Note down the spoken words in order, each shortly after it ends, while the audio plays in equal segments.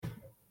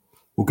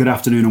Well, good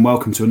afternoon and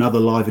welcome to another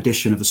live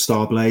edition of the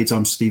Star Blades.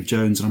 I'm Steve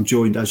Jones and I'm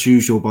joined as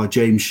usual by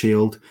James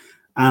Shield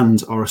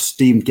and our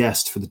esteemed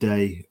guest for the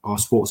day, our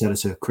sports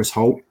editor, Chris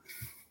Holt.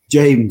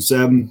 James,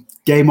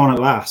 game on at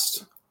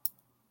last.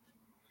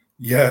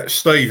 Yeah,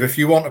 Steve, if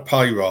you want a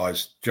pay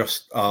rise,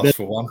 just ask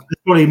for one.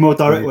 There's probably more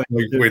direct way.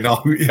 We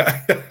know,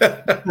 yeah.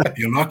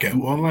 You'll not get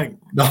one, like.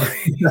 No,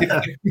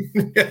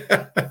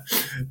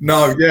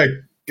 no,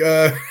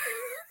 yeah.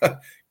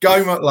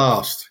 Game at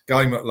last.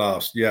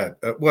 Yeah.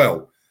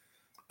 Well,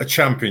 a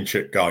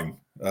championship game.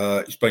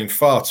 It's been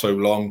far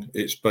too long.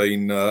 It's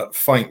been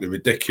faintly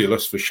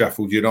ridiculous for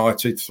Sheffield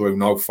United through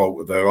no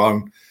fault of their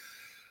own.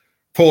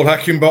 Paul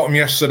Heckingbottom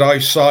yesterday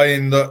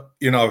saying that,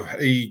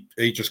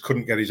 he just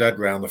couldn't get his head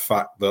around the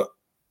fact that,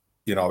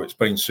 it's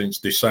been since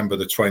December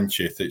the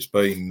 20th.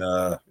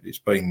 It's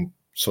been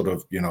sort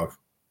of,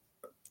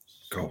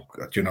 God,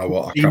 do you know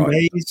what? I can't.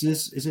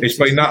 It's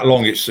been that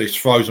long. It's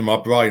frozen my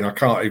brain. I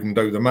can't even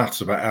do the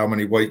maths about how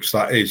many weeks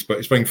that is. But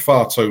it's been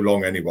far too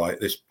long anyway at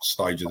this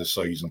stage of the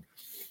season.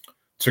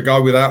 To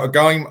go without a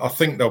game, I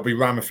think there'll be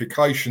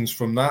ramifications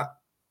from that,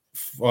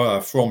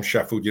 from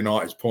Sheffield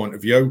United's point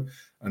of view.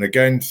 And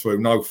again,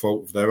 through no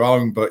fault of their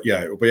own. But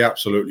yeah, it'll be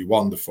absolutely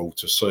wonderful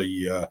to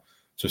see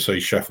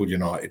Sheffield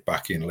United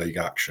back in league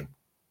action.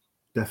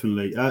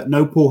 Definitely.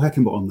 No Paul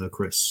Heckingbottom though,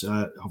 Chris.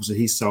 Obviously,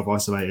 he's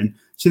self-isolating.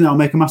 Do you think that'll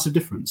make a massive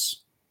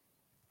difference?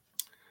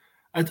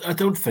 I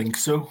don't think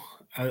so.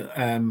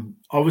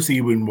 Obviously,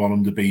 you wouldn't want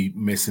him to be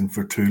missing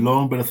for too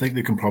long, but I think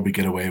they can probably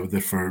get away with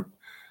it for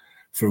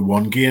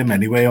one game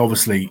anyway.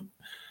 Obviously,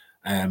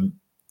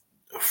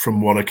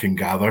 from what I can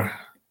gather,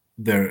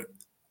 they're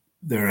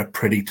a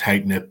pretty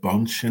tight-knit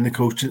bunch in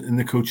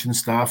the coaching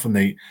staff, and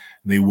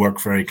they work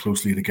very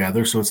closely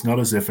together. So it's not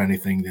as if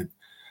anything that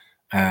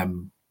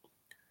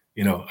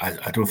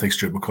I don't think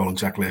Stuart McCall and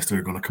Jack Lester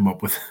are going to come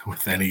up with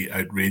any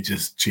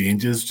outrageous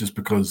changes just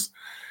because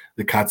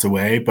the cat's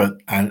away. But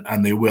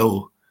and they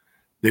will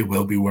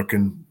be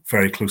working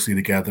very closely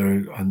together,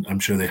 and I'm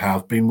sure they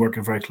have been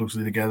working very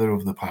closely together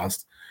over the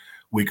past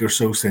week or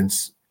so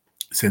since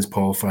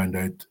Paul found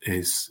out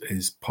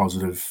his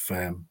positive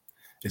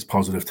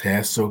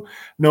test. So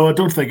no, I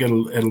don't think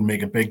it'll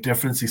make a big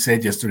difference. He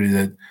said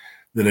yesterday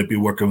that he'd be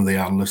working with the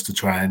analysts to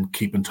try and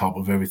keep on top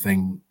of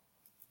everything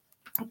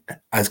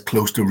as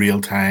close to real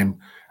time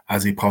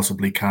as he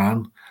possibly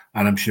can,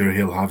 and I'm sure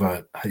he'll have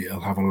a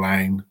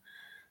line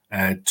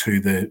to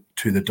the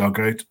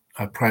dugout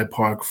at Pride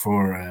Park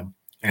for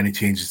any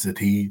changes that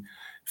he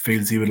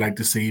feels he would like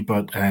to see.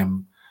 But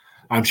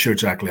I'm sure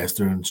Jack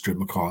Lester and Stuart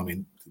McCall, I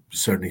mean,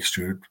 certainly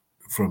Stuart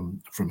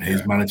from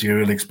his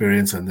managerial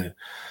experience and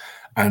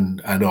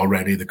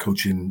already the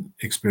coaching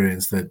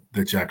experience that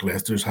Jack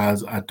Lester's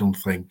has, I don't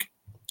think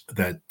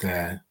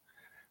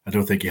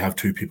you have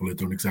two people that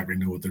don't exactly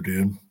know what they're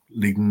doing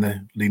leading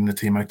the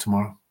team out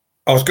tomorrow.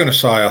 I was going to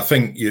say, I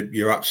think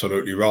you're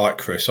absolutely right,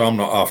 Chris. I'm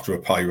not after a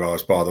pay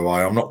rise, by the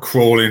way. I'm not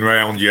crawling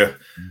around you.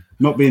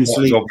 Not being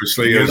sleep.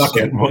 Obviously, you're not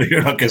getting one.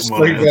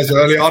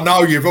 Early. I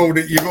know you've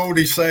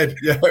already said,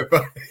 yeah,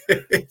 but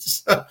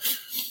it's,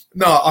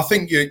 no, I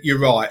think you're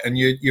right, and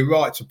you're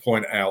right to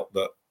point out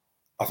that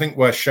I think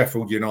where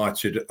Sheffield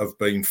United have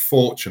been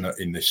fortunate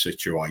in this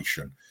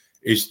situation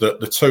is that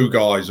the two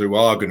guys who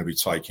are going to be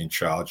taking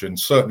charge, and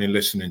certainly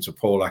listening to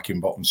Paul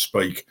Heckingbottom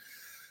speak,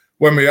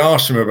 when we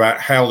asked him about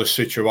how the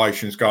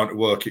situation is going to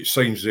work, it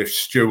seems as if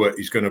Stuart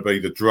is going to be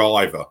the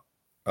driver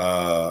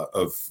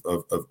of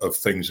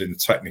things in the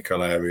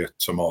technical area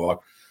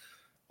tomorrow.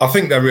 I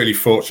think they're really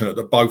fortunate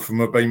that both of them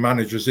have been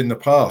managers in the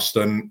past.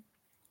 And,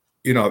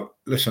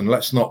 listen,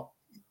 let's not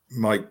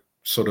try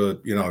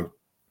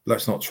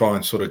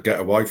and sort of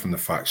get away from the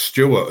fact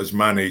Stuart has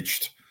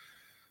managed,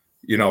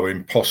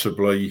 in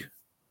possibly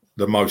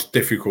the most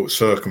difficult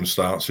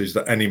circumstances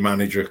that any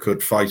manager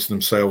could face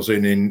themselves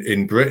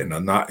in Britain,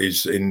 and that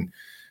is in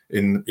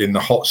the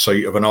hot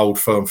seat of an old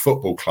firm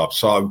football club.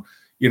 So,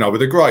 with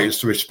the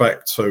greatest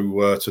respect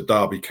to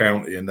Derby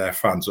County and their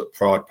fans at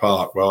Pride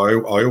Park,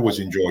 where I always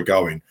enjoy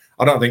going,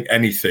 I don't think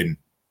anything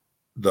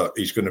that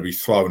is going to be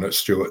thrown at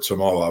Stuart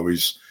tomorrow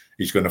is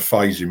going to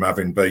faze him,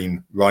 having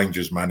been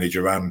Rangers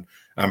manager and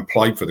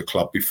played for the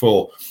club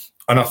before.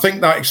 And I think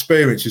that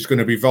experience is going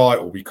to be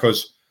vital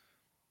because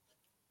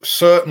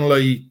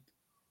certainly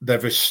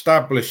they've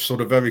established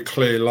sort of very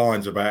clear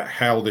lines about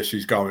how this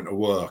is going to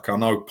work. I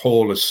know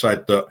Paul has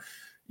said that,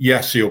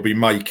 yes, he'll be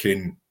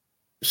making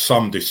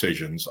some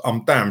decisions.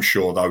 I'm damn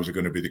sure those are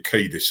going to be the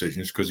key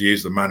decisions because he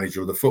is the manager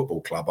of the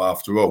football club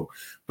after all.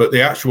 But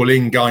the actual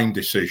in-game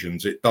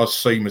decisions, it does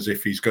seem as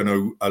if he's going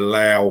to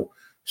allow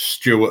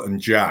Stuart and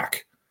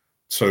Jack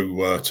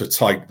to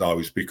take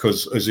those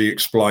because, as he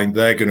explained,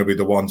 they're going to be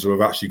the ones who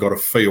have actually got a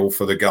feel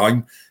for the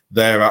game.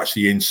 They're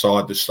actually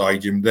inside the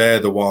stadium.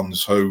 They're the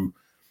ones who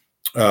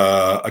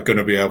are going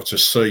to be able to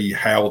see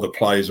how the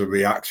players are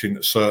reacting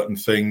to certain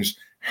things,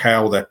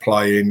 how they're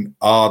playing,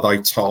 are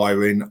they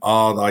tiring,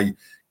 are they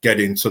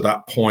getting to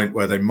that point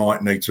where they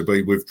might need to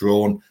be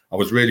withdrawn. I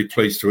was really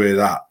pleased to hear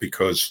that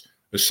because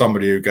as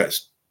somebody who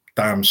gets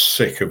damn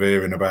sick of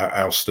hearing about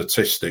how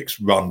statistics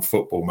run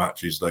football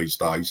matches these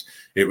days.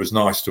 It was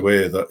nice to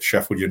hear that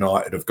Sheffield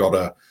United have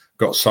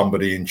got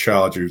somebody in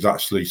charge who's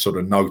actually sort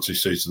of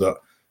notices that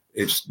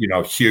it's,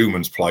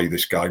 humans play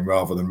this game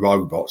rather than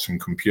robots and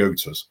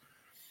computers.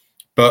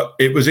 But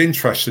it was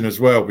interesting as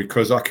well,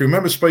 because I can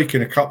remember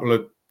speaking a couple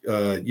of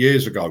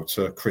years ago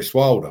to Chris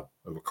Wilder,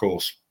 of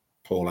course,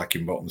 Paul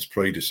Heckingbottom's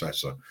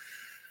predecessor,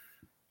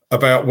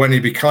 about when he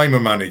became a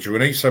manager.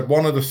 And he said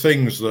one of the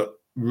things that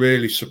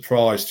really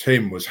surprised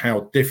him was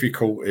how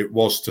difficult it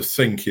was to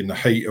think in the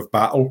heat of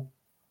battle.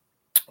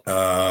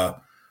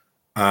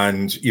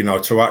 And,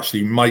 to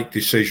actually make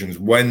decisions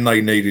when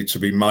they needed to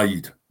be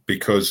made,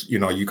 because,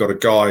 you've got a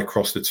guy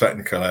across the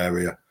technical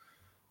area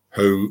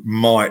who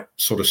might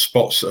sort of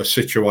spot a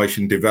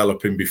situation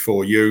developing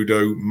before you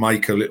do,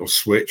 make a little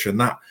switch, and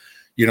that,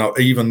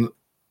 even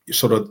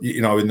sort of,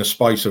 in the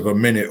space of a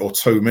minute or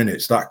 2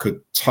 minutes, that could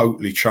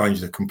totally change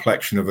the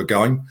complexion of a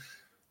game.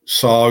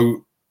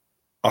 So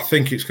I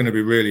think it's going to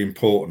be really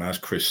important, as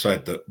Chris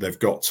said, that they've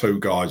got two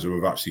guys who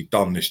have actually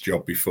done this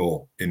job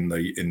before in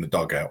the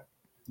dugout.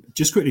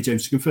 Just quickly,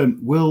 James, to confirm,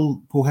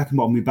 will Paul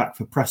Heckingbottom be back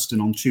for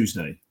Preston on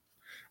Tuesday?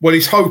 Well,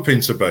 he's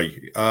hoping to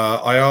be.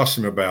 I asked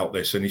him about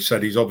this, and he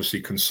said he's obviously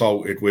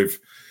consulted with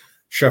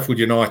Sheffield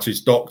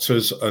United's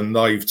doctors, and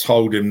they've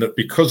told him that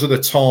because of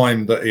the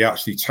time that he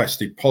actually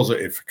tested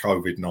positive for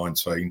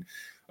COVID-19,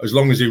 as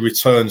long as he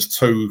returns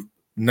 2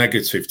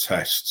 negative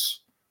tests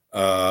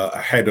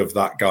ahead of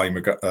that game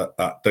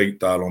at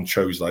Deepdale on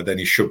Tuesday, then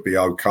he should be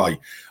okay.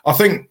 I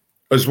think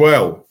as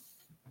well,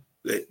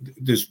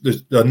 there's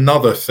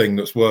another thing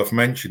that's worth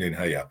mentioning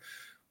here.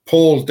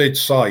 Paul did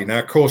say, now,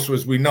 of course,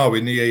 as we know,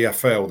 in the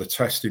EFL, the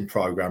testing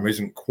programme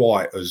isn't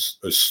quite as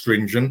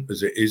stringent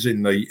as it is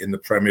in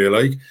the Premier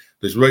League.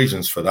 There's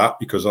reasons for that,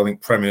 because I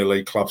think Premier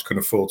League clubs can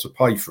afford to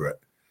pay for it.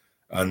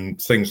 And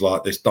things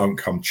like this don't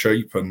come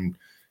cheap. And,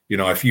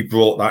 if you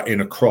brought that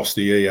in across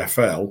the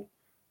EFL,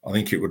 I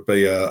think it would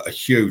be a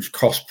huge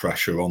cost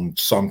pressure on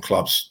some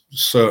clubs,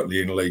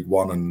 certainly in League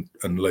One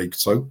and League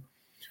Two.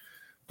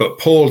 But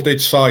Paul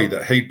did say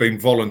that he'd been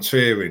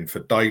volunteering for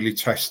daily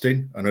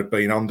testing and had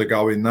been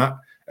undergoing that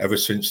ever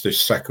since this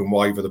second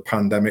wave of the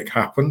pandemic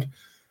happened.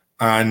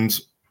 And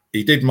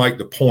he did make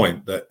the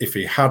point that if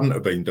he hadn't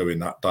have been doing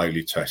that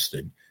daily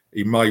testing,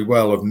 he may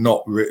well have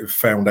not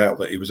found out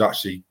that he was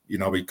actually,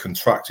 he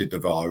contracted the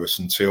virus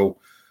until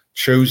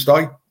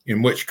Tuesday,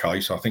 in which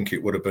case I think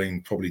it would have been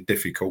probably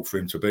difficult for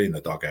him to be in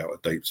the dugout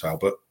at Deepdale.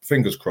 But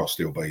fingers crossed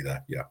he'll be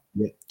there, yeah.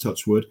 Yeah,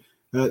 touch wood.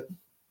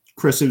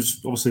 Chris, it was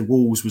obviously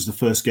Wolves was the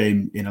first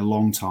game in a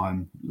long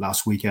time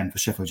last weekend for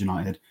Sheffield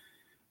United.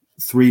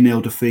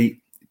 3-0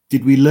 defeat.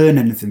 Did we learn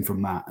anything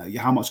from that?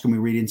 How much can we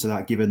read into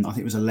that, given I think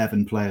it was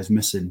 11 players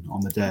missing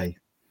on the day?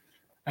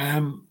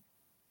 Well,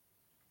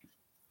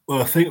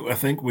 I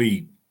think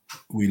we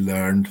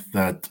learned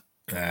that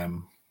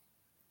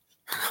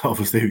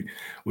obviously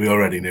we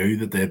already knew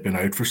that they'd been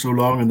out for so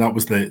long, and that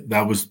was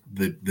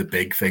the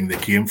big thing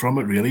that came from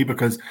it, really,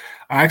 because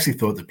I actually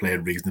thought they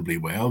played reasonably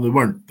well. They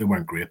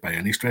weren't great by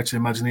any stretch of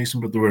imagination,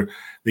 but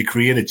they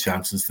created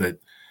chances that,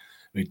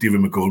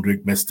 David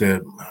McGoldrick missed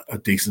a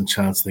decent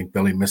chance. I think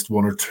Billy missed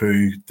 1 or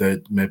 2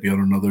 that maybe on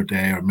another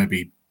day, or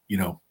maybe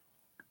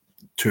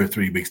 2 or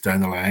 3 weeks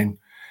down the line,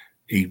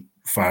 he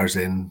fires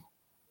in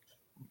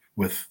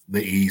with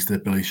the ease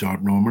that Billy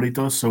Sharp normally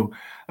does. So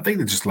I think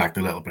they just lacked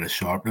a little bit of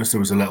sharpness. There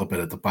was a little bit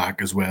at the back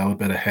as well, a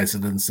bit of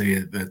hesitancy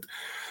that,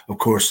 of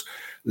course,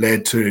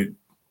 led to,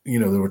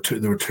 there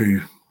were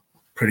two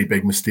pretty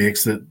big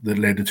mistakes that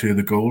led to 2 of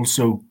the goals.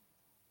 So,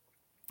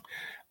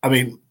 I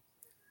mean,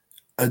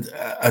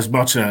 as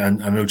much,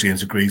 and I know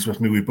James agrees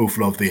with me, we both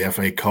love the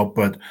FA Cup,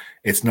 but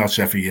it's not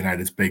Sheffield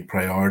United's big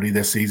priority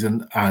this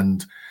season.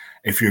 And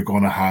if you're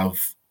going to have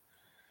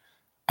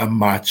a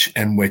match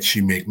in which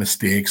you make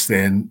mistakes,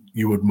 then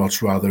you would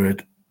much rather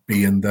it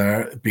be in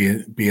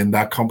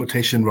that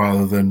competition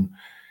rather than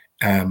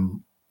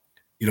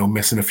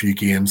missing a few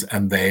games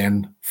and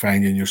then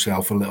finding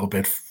yourself a little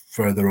bit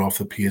further off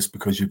the pace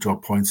because you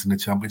drop points in the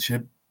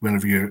Championship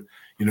whenever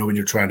when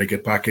you're trying to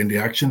get back into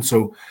action.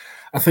 So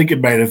I think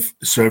it might have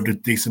served a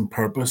decent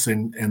purpose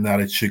in that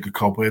it shook the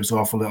cobwebs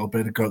off a little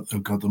bit. It got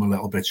them a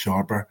little bit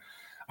sharper,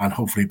 and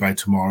hopefully by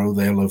tomorrow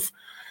they'll have,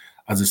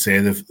 as I say,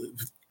 they've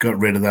got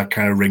rid of that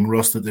kind of ring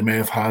rust that they may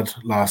have had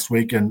last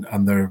week, and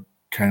they're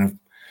kind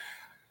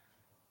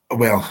of,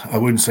 well, I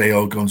wouldn't say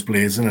all guns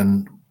blazing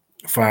and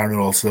firing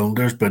on all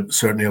cylinders, but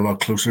certainly a lot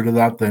closer to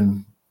that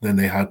than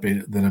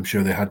I'm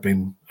sure they had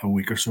been a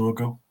week or so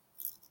ago.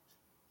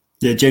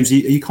 Yeah, James, are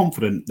you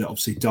confident that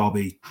obviously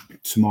Derby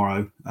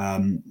tomorrow,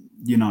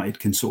 United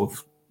can sort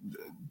of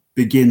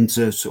begin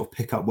to sort of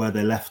pick up where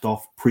they left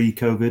off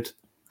pre-COVID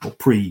or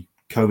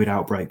pre-COVID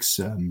outbreaks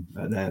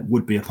at their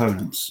would-be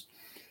opponents?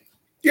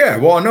 Yeah,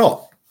 why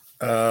not?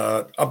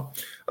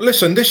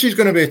 Listen, this is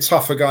going to be a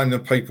tougher game than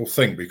people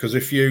think, because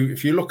if you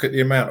look at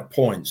the amount of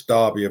points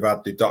Derby have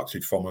had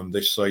deducted from them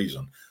this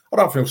season, I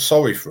don't feel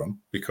sorry for them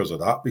because of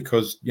that,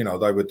 because they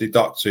were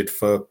deducted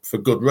for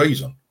good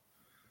reason.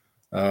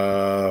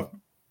 But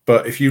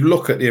But if you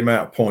look at the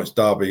amount of points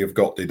Derby have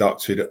got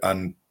deducted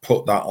and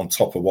put that on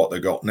top of what they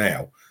got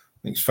now, I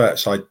think it's fair to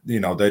say,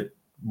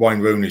 Wayne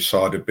Rooney's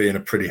side would be in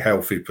a pretty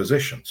healthy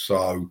position.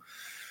 So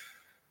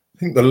I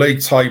think the league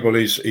table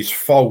is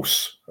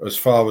false as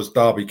far as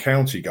Derby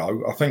County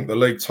go. I think the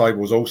league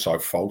table is also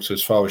false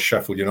as far as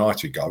Sheffield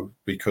United go,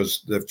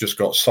 because they've just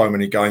got so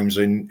many games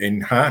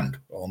in hand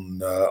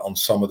on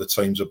some of the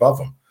teams above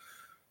them.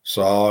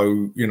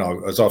 So,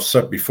 as I've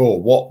said before,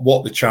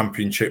 what the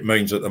championship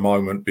means at the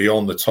moment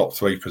beyond the top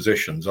three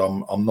positions,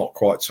 I'm not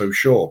quite too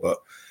sure, but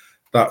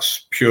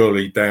that's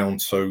purely down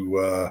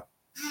to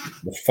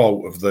the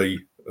fault of the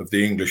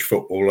English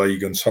Football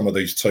League and some of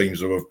these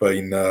teams who have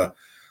been,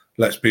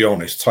 let's be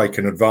honest,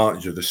 taking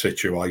advantage of the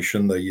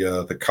situation,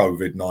 the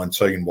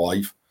COVID-19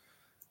 wave,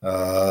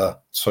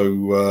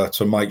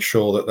 to make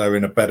sure that they're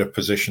in a better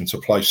position to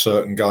play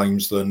certain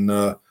games than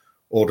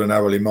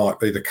ordinarily might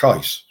be the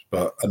case.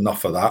 But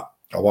enough of that.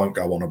 I won't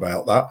go on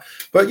about that.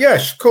 But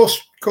yes, of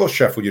course,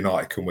 Sheffield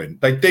United can win.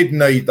 They did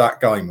need that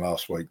game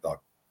last week,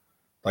 though.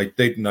 They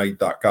did need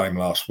that game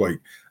last week.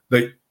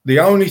 The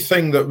only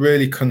thing that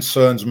really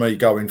concerns me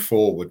going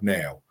forward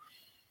now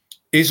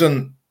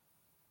isn't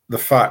the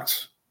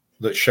fact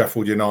that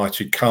Sheffield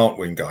United can't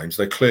win games.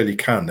 They clearly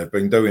can. They've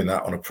been doing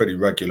that on a pretty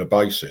regular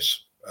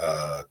basis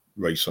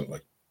recently.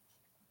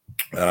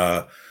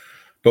 But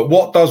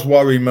what does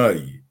worry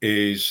me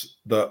is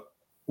that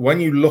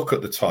when you look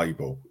at the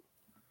table,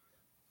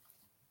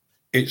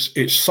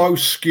 it's so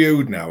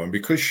skewed now, and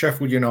because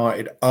Sheffield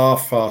United are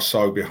far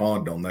so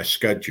behind on their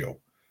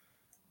schedule,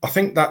 I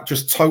think that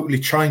just totally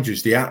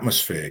changes the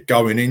atmosphere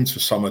going into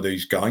some of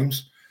these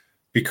games,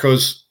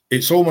 because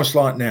it's almost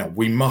like now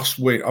we must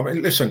win. I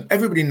mean, listen,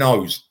 everybody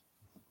knows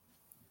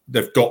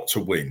they've got to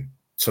win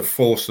to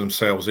force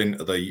themselves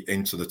into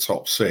the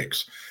top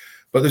six,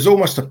 but there's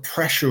almost a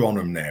pressure on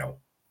them now,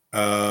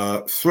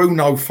 through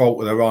no fault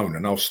of their own,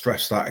 and I'll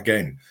stress that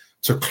again,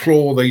 to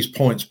claw these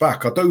points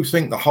back. I do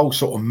think the whole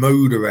sort of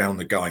mood around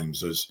the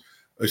games has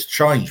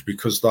changed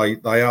because they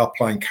are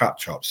playing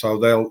catch up, so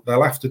they'll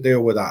have to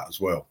deal with that as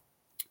well.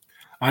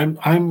 I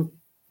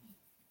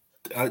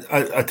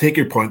take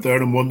your point there,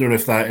 and I'm wondering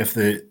if that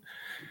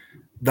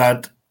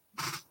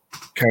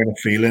kind of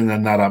feeling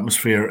and that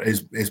atmosphere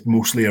is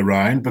mostly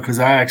around, because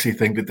I actually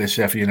think that the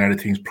Sheffield United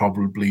team's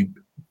probably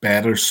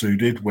better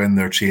suited when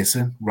they're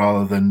chasing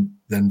rather than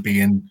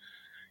being,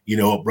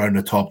 up around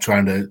the top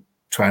trying to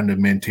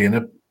maintain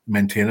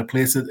a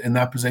place in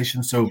that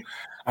position. So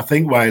I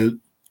think while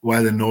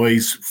the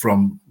noise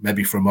from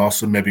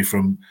us and maybe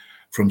from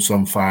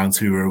some fans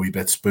who are a wee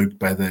bit spooked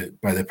by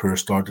the poor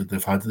start that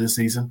they've had to this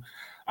season,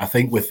 I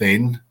think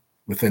within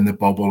the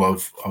bubble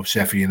of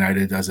Sheffield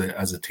United as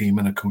a team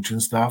and a coaching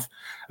staff,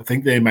 I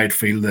think they might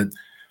feel that,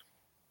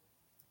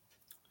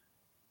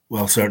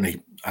 well,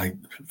 certainly,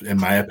 in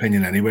my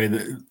opinion anyway,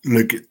 that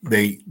look,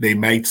 they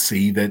might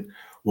see that,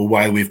 well,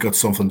 while we've got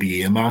something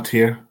to aim at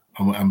here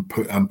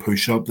and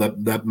push up,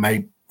 that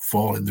might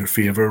fall in their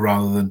favour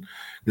rather than,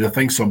 because I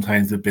think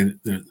sometimes they've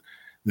been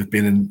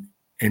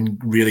in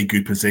really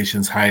good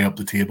positions high up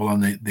the table,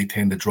 and they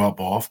tend to drop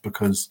off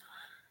because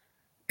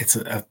it's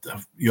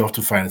you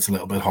often find it's a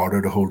little bit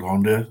harder to hold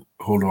on to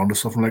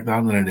something like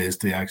that than it is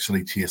to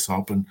actually chase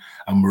up. And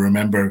we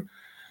remember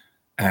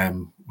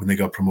when they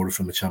got promoted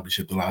from the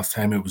Championship the last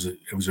time, it was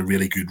a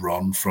really good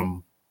run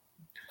from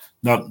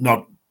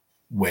not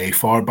way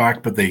far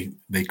back, but they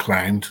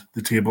climbed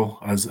the table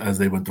as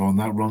they went on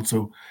that run.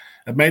 So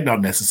it might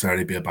not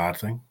necessarily be a bad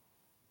thing.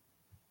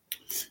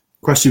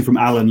 Question from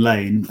Alan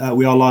Lane.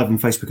 We are live on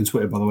Facebook and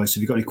Twitter, by the way, so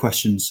if you've got any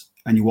questions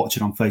and you're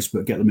watching on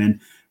Facebook, get them in.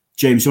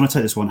 James, you want to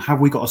take this one? Have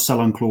we got a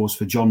sell-on clause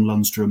for John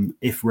Lundstrom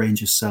if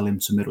Rangers sell him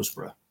to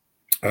Middlesbrough?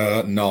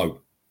 No.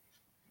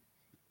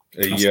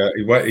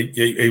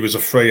 He was a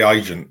free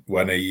agent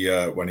when he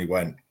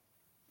went.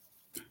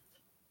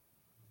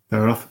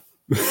 Fair enough.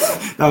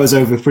 That was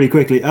over pretty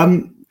quickly.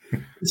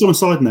 Just on a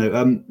side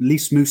note,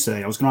 Lys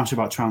Mousset, I was going to ask you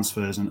about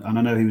transfers, and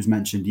I know he was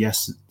mentioned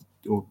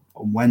or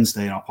on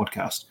Wednesday in our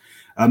podcast.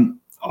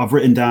 I've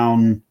written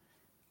down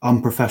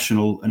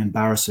unprofessional and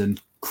embarrassing.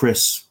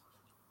 Chris,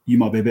 you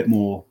might be a bit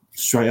more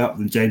straight up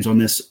than James on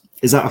this.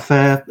 Is that a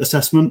fair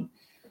assessment?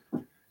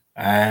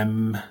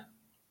 I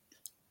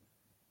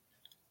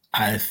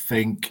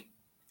think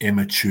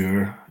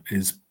immature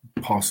is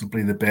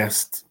possibly the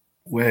best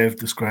way of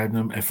describing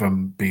him, if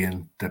I'm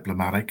being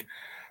diplomatic.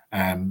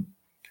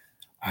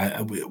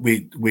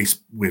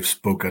 We've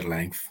spoke at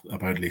length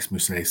about Lys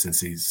Mousset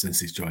since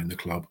he's joined the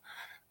club,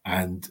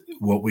 and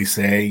what we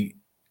say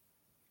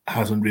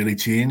hasn't really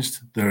changed.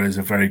 There is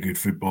a very good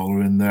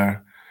footballer in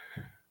there,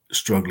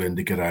 struggling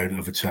to get out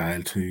of a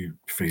child who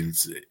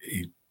feels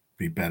he'd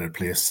be better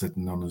placed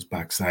sitting on his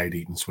backside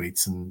eating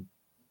sweets and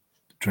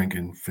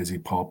drinking fizzy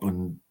pop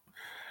and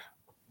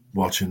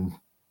watching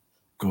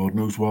God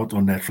knows what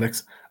on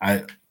Netflix.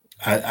 I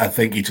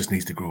think he just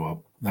needs to grow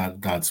up.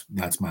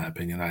 That's my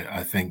opinion.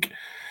 I think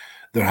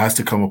there has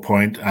to come a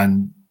point,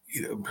 and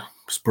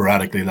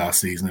sporadically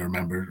last season I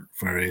remember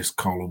various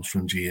columns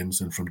from James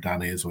and from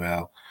Danny as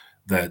well,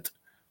 that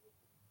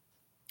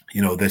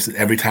this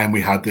every time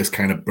we had this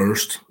kind of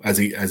burst, as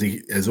he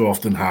has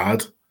often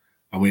had,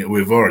 and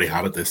we've already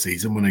had it this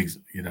season when he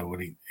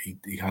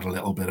had a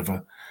little bit of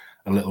a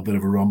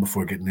run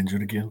before getting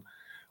injured again,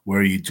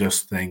 where you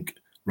just think,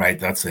 right,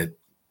 that's it.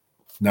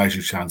 Now's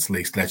your chance,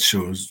 Lys. Let's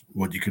show us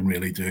what you can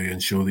really do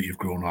and show that you've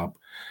grown up.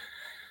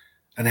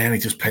 And then he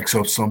just picks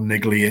up some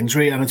niggly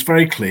injury, and it's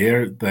very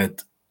clear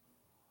that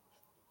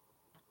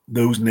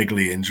those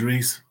niggly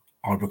injuries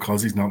are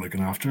because he's not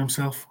looking after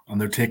himself, and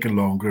they're taking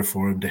longer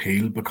for him to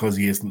heal because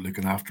he isn't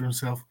looking after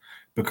himself.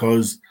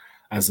 Because,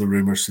 as the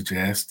rumours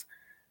suggest,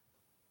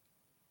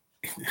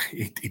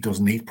 he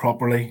doesn't eat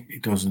properly. He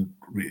doesn't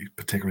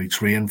particularly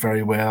train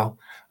very well.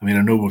 I mean,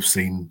 I know we've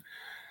seen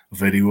a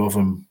video of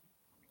him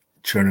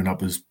churning up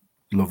his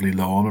lovely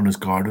lawn in his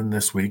garden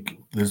this week.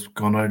 That's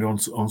gone out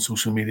on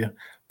social media,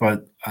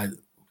 but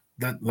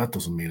that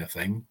doesn't mean a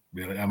thing,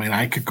 really. I mean,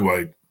 I could go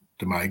out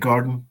to my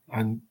garden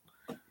and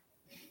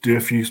do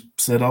a few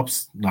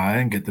sit-ups now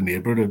and get the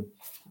neighbour to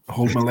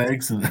hold my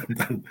legs. And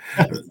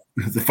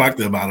the fact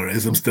of the matter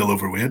is, I'm still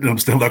overweight and I'm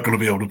still not going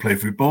to be able to play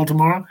football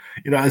tomorrow.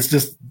 It's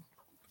just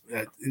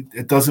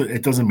it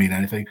doesn't mean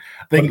anything.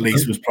 I think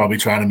Lys was probably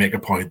trying to make a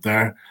point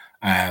there,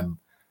 and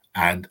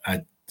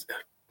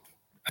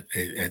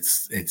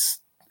it's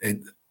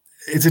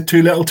it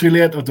too little, too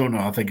late? I don't know.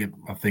 I think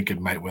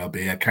it might well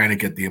be. I kind of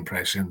get the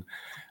impression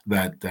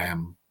that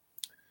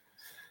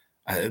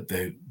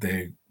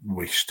they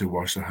wish to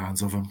wash their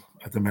hands of him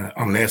at the minute,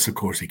 unless of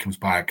course he comes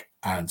back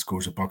and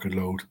scores a bucket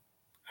load,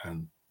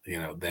 and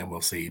then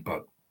we'll see.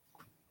 But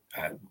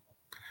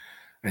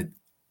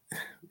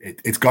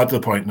it's got to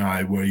the point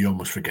now where you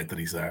almost forget that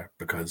he's there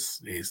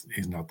because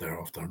he's not there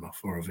often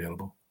enough or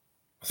available.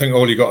 I think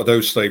all you got to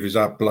do, Steve, is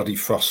add bloody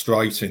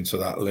frustrating to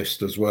that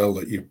list as well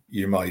that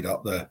you made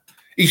up there.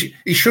 He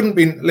shouldn't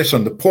be.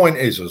 Listen, the point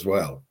is as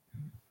well,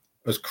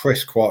 as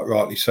Chris quite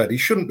rightly said, he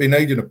shouldn't be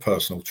needing a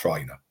personal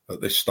trainer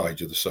at this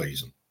stage of the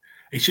season.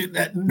 He should.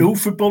 No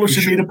footballer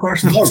should need a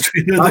personal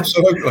trainer.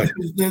 Absolutely,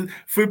 the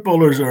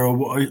footballers are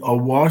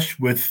awash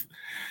with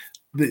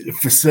the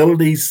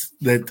facilities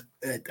that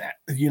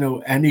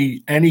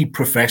any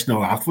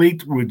professional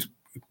athlete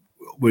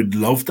would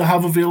love to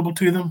have available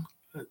to them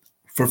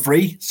for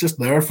free. It's just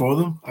there for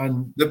them.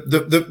 And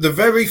the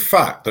very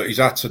fact that he's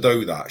had to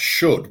do that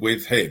should,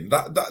 with him,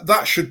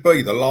 that should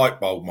be the light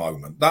bulb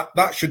moment.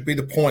 That should be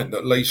the point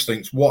that Lys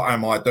thinks, what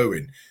am I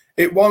doing?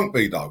 It won't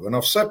be, though. And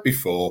I've said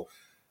before,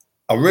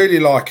 I really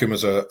like him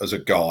as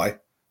a guy,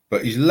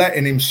 but he's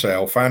letting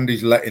himself and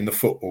he's letting the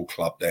football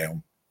club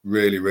down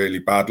really, really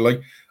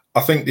badly. I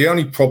think the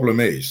only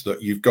problem is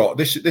that you've got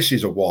this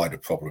is a wider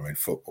problem in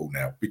football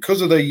now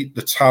because of the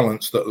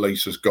talents that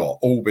Lys has got,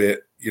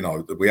 albeit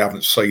that we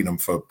haven't seen them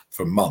for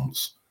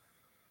months.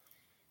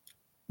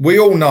 We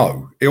all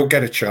know he'll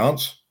get a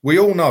chance. We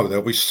all know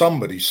there'll be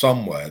somebody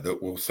somewhere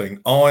that will think,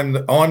 I'm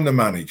the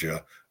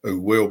manager who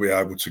will be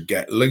able to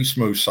get Lys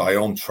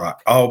Mousset on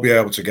track. I'll be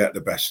able to get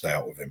the best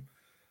out of him.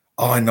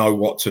 I know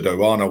what to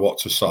do. I know what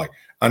to say.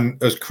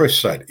 And as Chris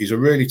said, he's a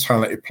really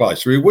talented player.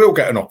 So he will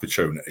get an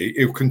opportunity.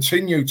 He'll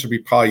continue to be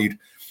paid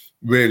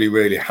really,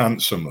 really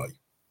handsomely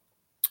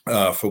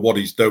for what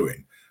he's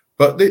doing.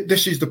 But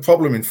this is the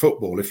problem in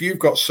football. If you've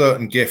got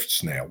certain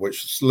gifts now,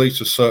 which Lys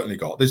has certainly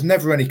got, there's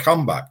never any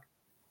comeback.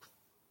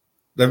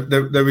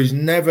 There is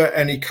never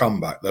any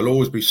comeback. There'll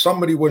always be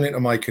somebody willing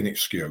to make an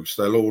excuse.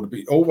 There'll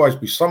always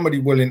be somebody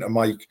willing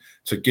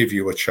to give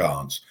you a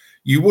chance.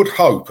 You would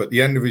hope at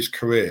the end of his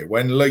career,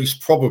 when Lys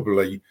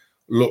probably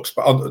looks,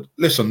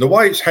 listen, the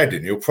way it's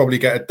heading, he'll probably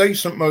get a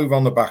decent move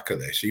on the back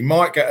of this. He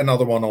might get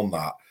another one on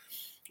that.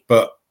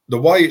 But the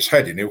way it's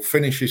heading, he'll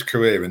finish his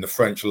career in the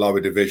French lower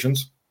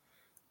divisions.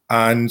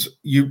 And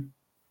you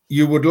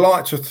would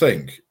like to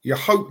think, you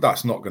hope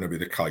that's not going to be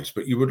the case,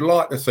 but you would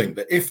like to think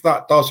that if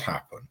that does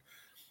happen,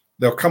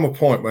 there'll come a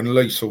point when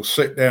Lys will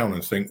sit down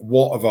and think,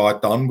 what have I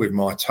done with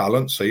my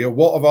talents here?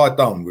 What have I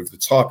done with the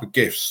type of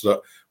gifts that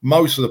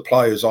most of the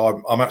players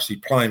I'm actually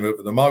playing with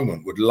at the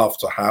moment would love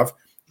to have?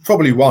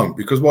 Probably won't,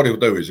 because what he'll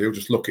do is he'll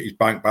just look at his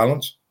bank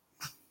balance.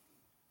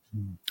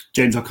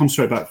 James, I'll come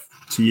straight back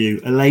to you.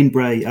 Elaine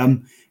Bray,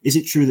 is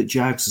it true that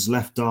Jags has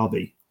left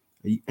Derby?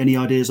 Any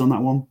ideas on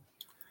that one?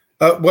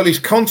 Well, his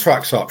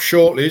contract's up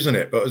shortly, isn't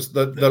it? But as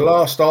the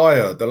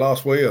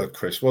last we heard,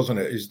 Chris, wasn't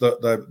it, is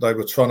that they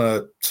were trying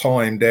to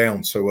tie him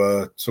down to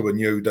a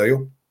new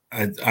deal.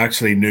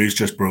 Actually, news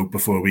just broke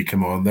before we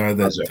came on there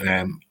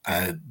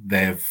that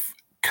they've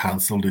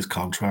cancelled his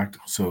contract,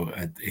 so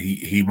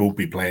he won't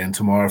be playing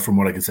tomorrow. From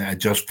what I can say, I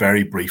just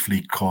very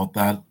briefly caught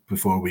that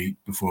before we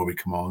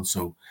come on.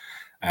 So,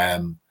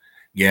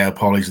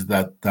 apologies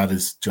that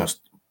is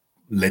just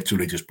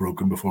literally just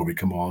broken before we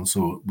come on.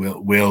 So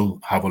we'll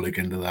have a look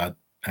into that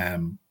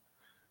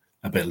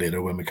a bit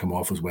later when we come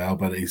off as well.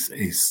 But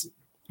he's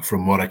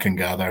from what I can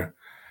gather,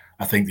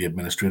 I think the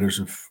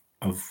administrators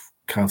have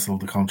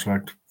cancelled the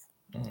contract.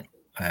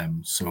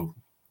 So.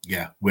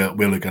 Yeah, we'll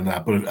look into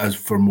that. But as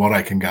from what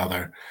I can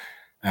gather,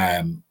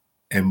 and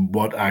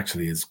what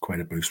actually is quite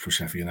a boost for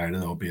Sheffield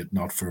United, albeit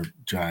not for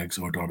Jags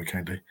or Derby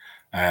County,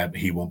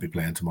 he won't be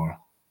playing tomorrow.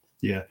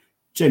 Yeah.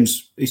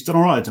 James, he's done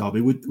all right at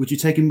Derby. Would you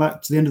take him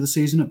back to the end of the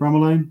season at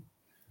Bramall Lane?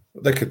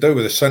 They could do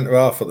with a centre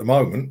half at the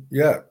moment.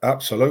 Yeah,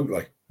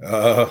 absolutely.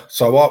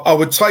 So I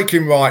would take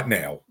him right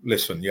now.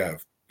 Listen, yeah,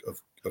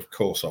 of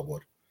course I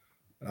would.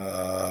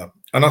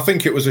 And I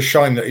think it was a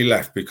shame that he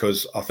left,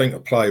 because I think a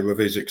player with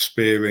his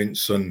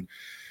experience and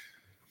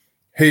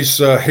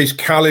his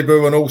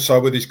calibre, and also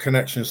with his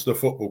connections to the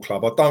football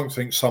club, I don't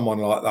think someone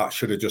like that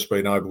should have just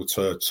been able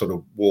to sort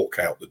of walk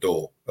out the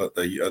door at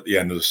the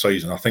end of the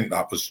season. I think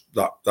that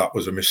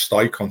was a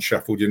mistake on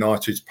Sheffield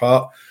United's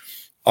part.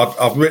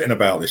 I've written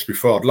about this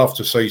before. I'd love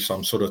to see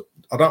some sort of,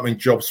 I don't mean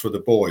jobs for the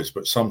boys,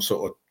 but some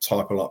sort of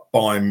type of like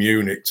Bayern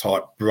Munich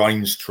type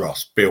brains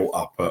trust built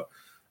up at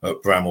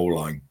Bramall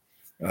Lane.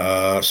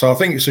 So I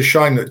think it's a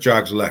shame that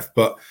Jags left.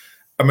 But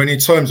I mean, in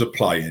terms of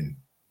playing,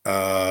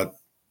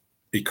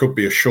 he could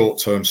be a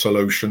short-term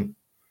solution,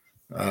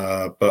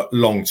 but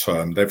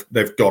long-term,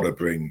 they've got to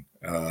bring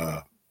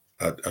a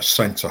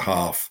centre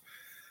half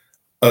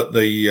at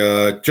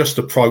the just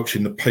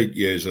approaching the peak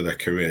years of their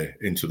career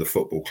into the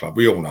football club.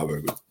 We all know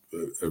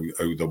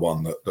who the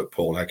one that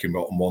Paul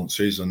Heckingbottom wants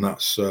is, and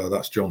that's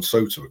John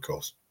Souttar, of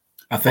course.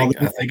 I think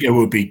it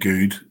would be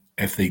good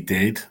if they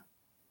did,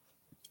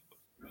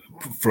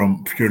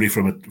 purely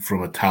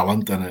from a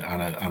talent and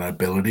an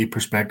ability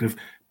perspective.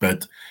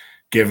 But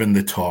given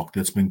the talk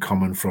that's been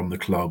coming from the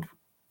club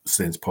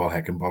since Paul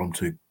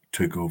Heckingbottom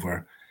took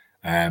over,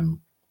 I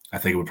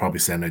think it would probably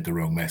send out the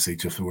wrong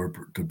message if they were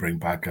to bring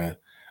back a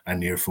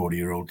near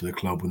 40-year-old to the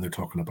club when they're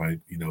talking about,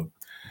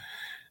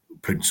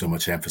 putting so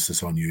much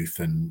emphasis on youth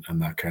and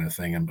that kind of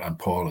thing. And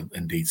Paul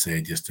indeed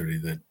said yesterday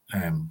that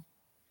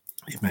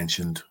he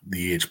mentioned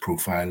the age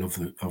profile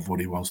of what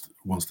he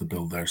wants to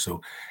build there. So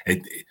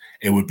it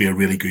would be a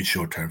really good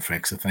short-term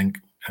fix, I think.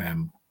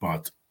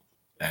 But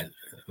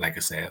like I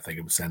say, I think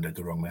it would send out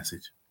the wrong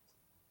message.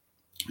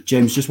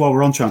 James, just while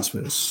we're on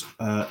transfers,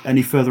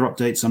 any further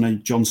updates? I know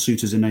John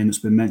Souttar's a name that's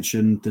been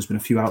mentioned. There's been a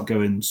few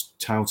outgoings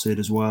touted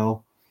as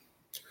well.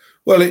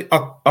 Well,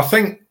 I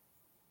think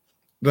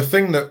the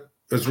thing that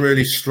has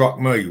really struck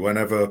me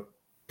whenever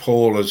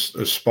Paul has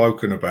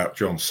spoken about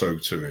John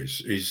Souttar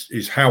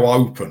is how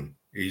open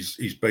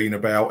he's been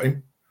about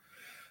him.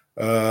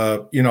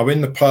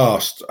 In the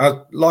past,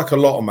 like a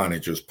lot of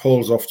managers,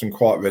 Paul's often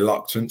quite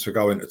reluctant to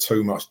go into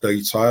too much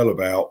detail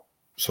about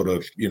sort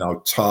of,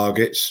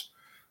 targets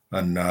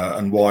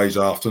and why he's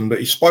after them. But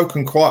he's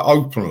spoken quite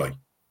openly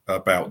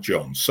about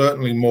John,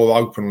 certainly more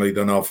openly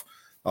than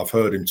I've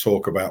heard him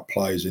talk about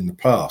players in the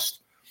past.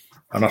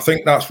 And I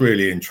think that's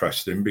really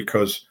interesting,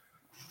 because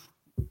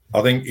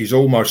I think he's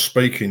almost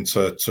speaking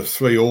to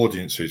three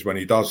audiences when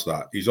he does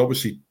that. He's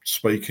obviously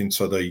speaking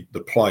to the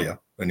player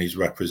and his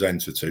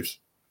representatives.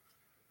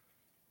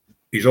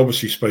 He's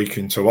obviously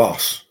speaking to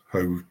us,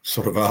 who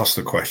sort of ask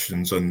the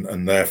questions,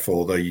 and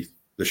therefore the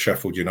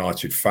Sheffield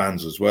United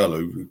fans as well,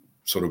 who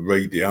sort of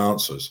read the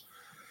answers.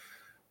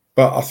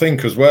 But I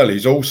think as well,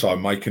 he's also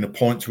making a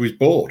point to his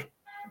board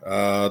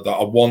that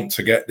I want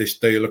to get this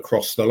deal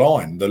across the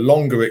line. The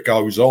longer it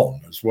goes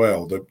on as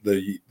well,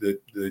 the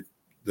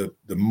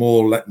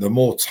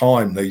more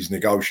time these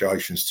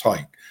negotiations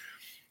take.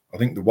 I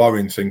think the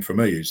worrying thing for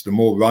me is the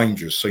more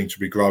Rangers seem to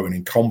be growing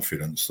in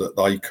confidence that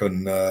they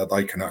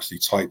can actually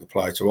take the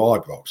player to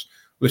Ibrox.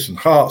 Listen,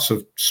 Hearts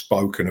have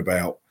spoken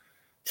about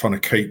trying to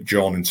keep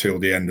John until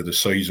the end of the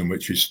season,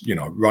 which is,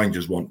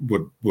 Rangers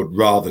would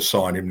rather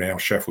sign him now.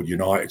 Sheffield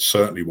United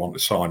certainly want to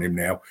sign him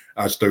now,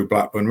 as do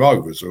Blackburn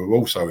Rovers, who are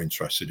also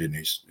interested in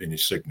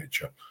his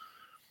signature.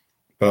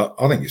 But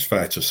I think it's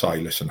fair to say,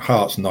 listen,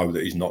 Hearts know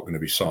that he's not going to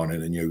be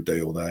signing a new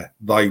deal there.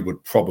 They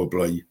would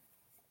probably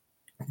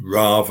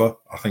rather,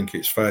 I think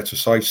it's fair to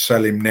say,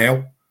 sell him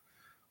now.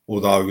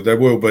 Although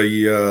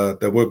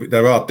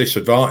there are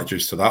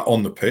disadvantages to that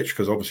on the pitch,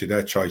 because obviously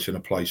they're chasing a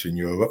place in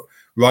Europe.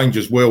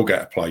 Rangers will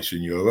get a place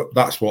in Europe.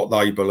 That's what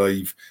they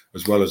believe,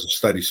 as well as a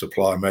steady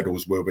supply of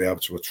medals, will be able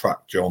to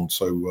attract John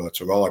to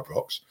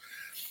Ibrox.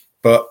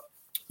 But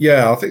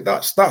yeah, I think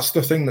that's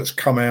the thing that's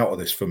come out of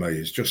this for me,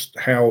 is just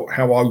how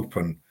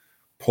open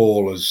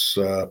Paul has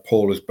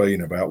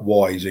been about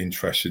why he's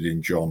interested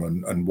in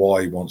John and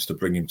why he wants to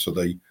bring him to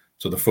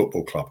the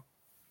football club.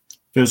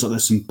 Feels like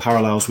there's some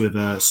parallels with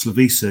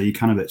Slavisa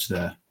Jukanovic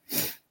there.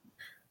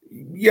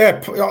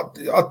 Yeah,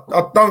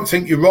 I don't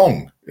think you're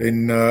wrong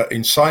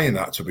in saying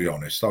that, to be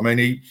honest. I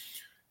mean,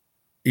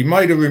 he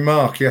made a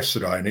remark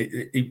yesterday, and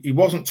he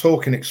wasn't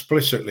talking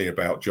explicitly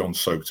about John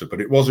Souttar, but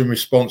it was in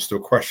response to a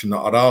question that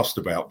I'd asked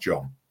about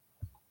John.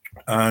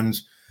 And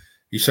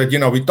he said,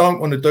 we don't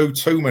want to do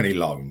too many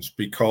loans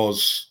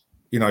because,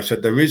 he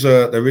said there is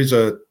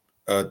a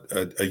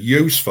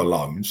use for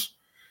loans,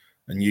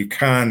 and you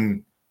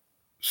can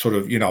sort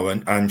of,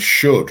 and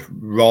should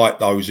write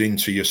those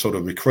into your sort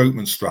of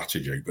recruitment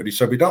strategy. But he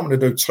said, we don't want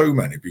to do too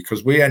many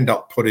because we end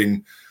up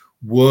putting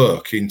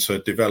work into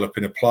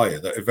developing a player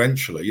that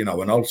eventually, and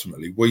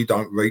ultimately we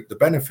don't reap the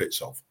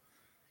benefits of.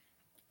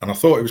 And I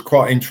thought it was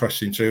quite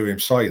interesting to hear him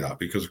say that,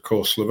 because of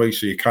course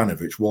Slavisa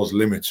Jukanovic was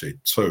limited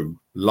to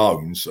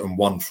loans and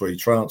one free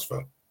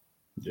transfer.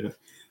 Yeah.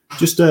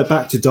 Just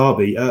back to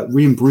Derby,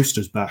 Rhian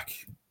Brewster's back.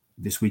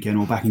 this weekend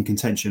or back in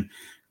contention.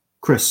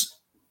 Chris,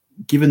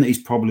 given that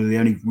he's probably the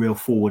only real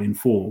forward in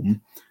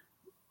form,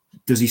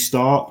 does he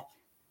start?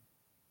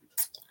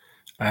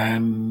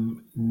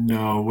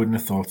 No, I wouldn't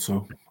have thought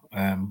so.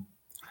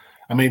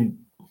 I mean,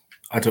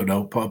 I don't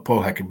know.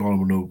 Paul Heckingbottom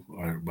will know,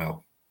 or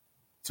well,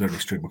 certainly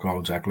Stuart McCall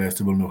and Jack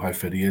Lester will know how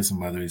fit he is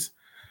and whether he's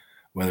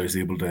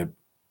able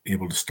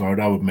to start.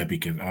 I would maybe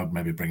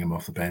bring him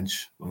off the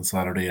bench on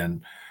Saturday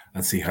and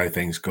see how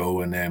things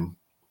go. And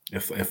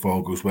if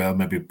all goes well,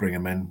 maybe bring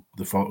him in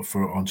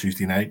for on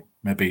Tuesday night.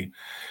 Maybe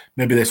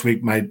this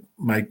week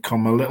might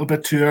come a little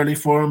bit too early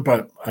for him,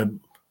 but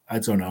I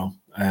don't know.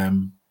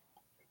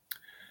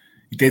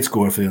 He did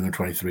score for the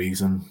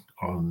under-23s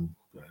on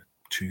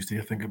Tuesday,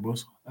 I think it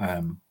was.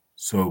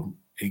 So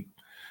I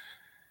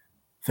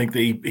think that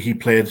he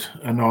played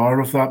an hour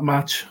of that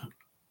match.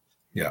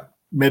 Yeah.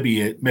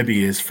 Maybe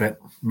he is fit.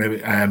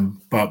 Maybe,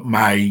 but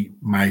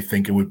my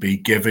thinking would be,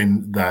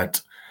 given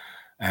that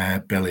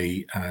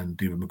Billy and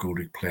David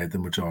McGoldrick played the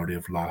majority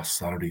of last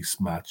Saturday's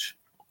match,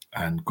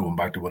 and going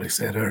back to what I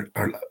said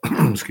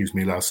excuse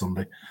me, last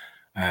Sunday,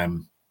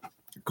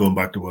 going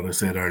back to what I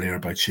said earlier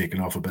about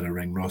shaking off a bit of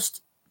ring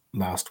rust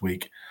last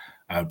week,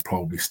 I'd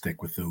probably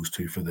stick with those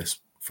two for this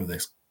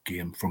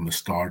game from the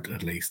start,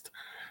 at least,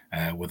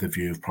 with a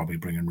view of probably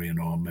bringing Rain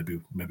on,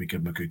 maybe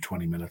give him a good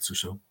 20 minutes or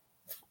so.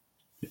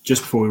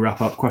 Just before we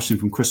wrap up, question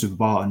from Christopher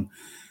Barton.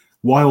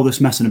 Why all this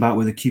messing about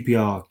with the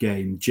QPR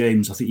game?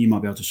 James, I think you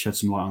might be able to shed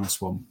some light on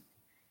this one.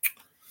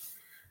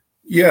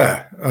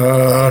 Yeah.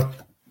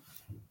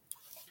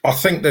 I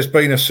think there's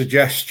been a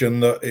suggestion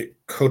that it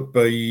could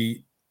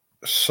be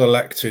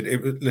selected.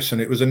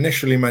 It was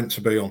initially meant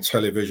to be on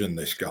television,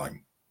 this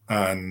game.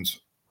 And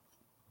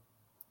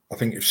I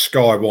think if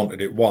Sky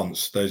wanted it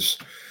once, there's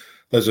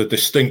a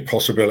distinct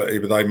possibility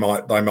that they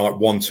might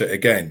want it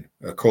again.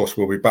 Of course,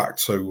 we'll be back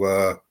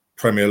to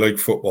Premier League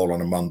football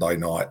on a Monday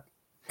night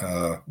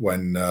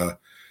when the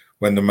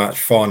match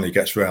finally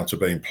gets round to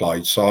being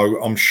played.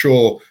 So I'm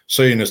sure,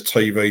 seeing as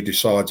TV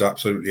decides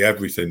absolutely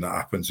everything that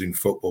happens in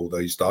football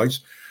these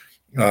days,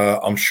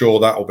 I'm sure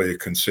that'll be a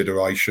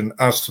consideration.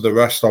 As to the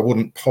rest, I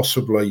wouldn't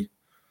possibly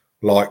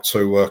like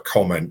to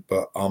comment,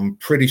 but I'm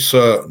pretty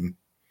certain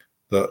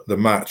that the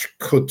match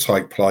could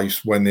take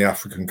place when the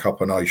African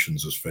Cup of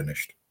Nations has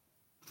finished.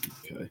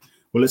 Okay.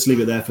 Well, let's leave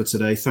it there for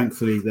today.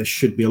 Thankfully, there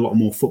should be a lot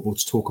more football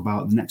to talk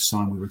about the next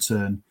time we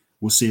return.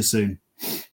 We'll see you soon.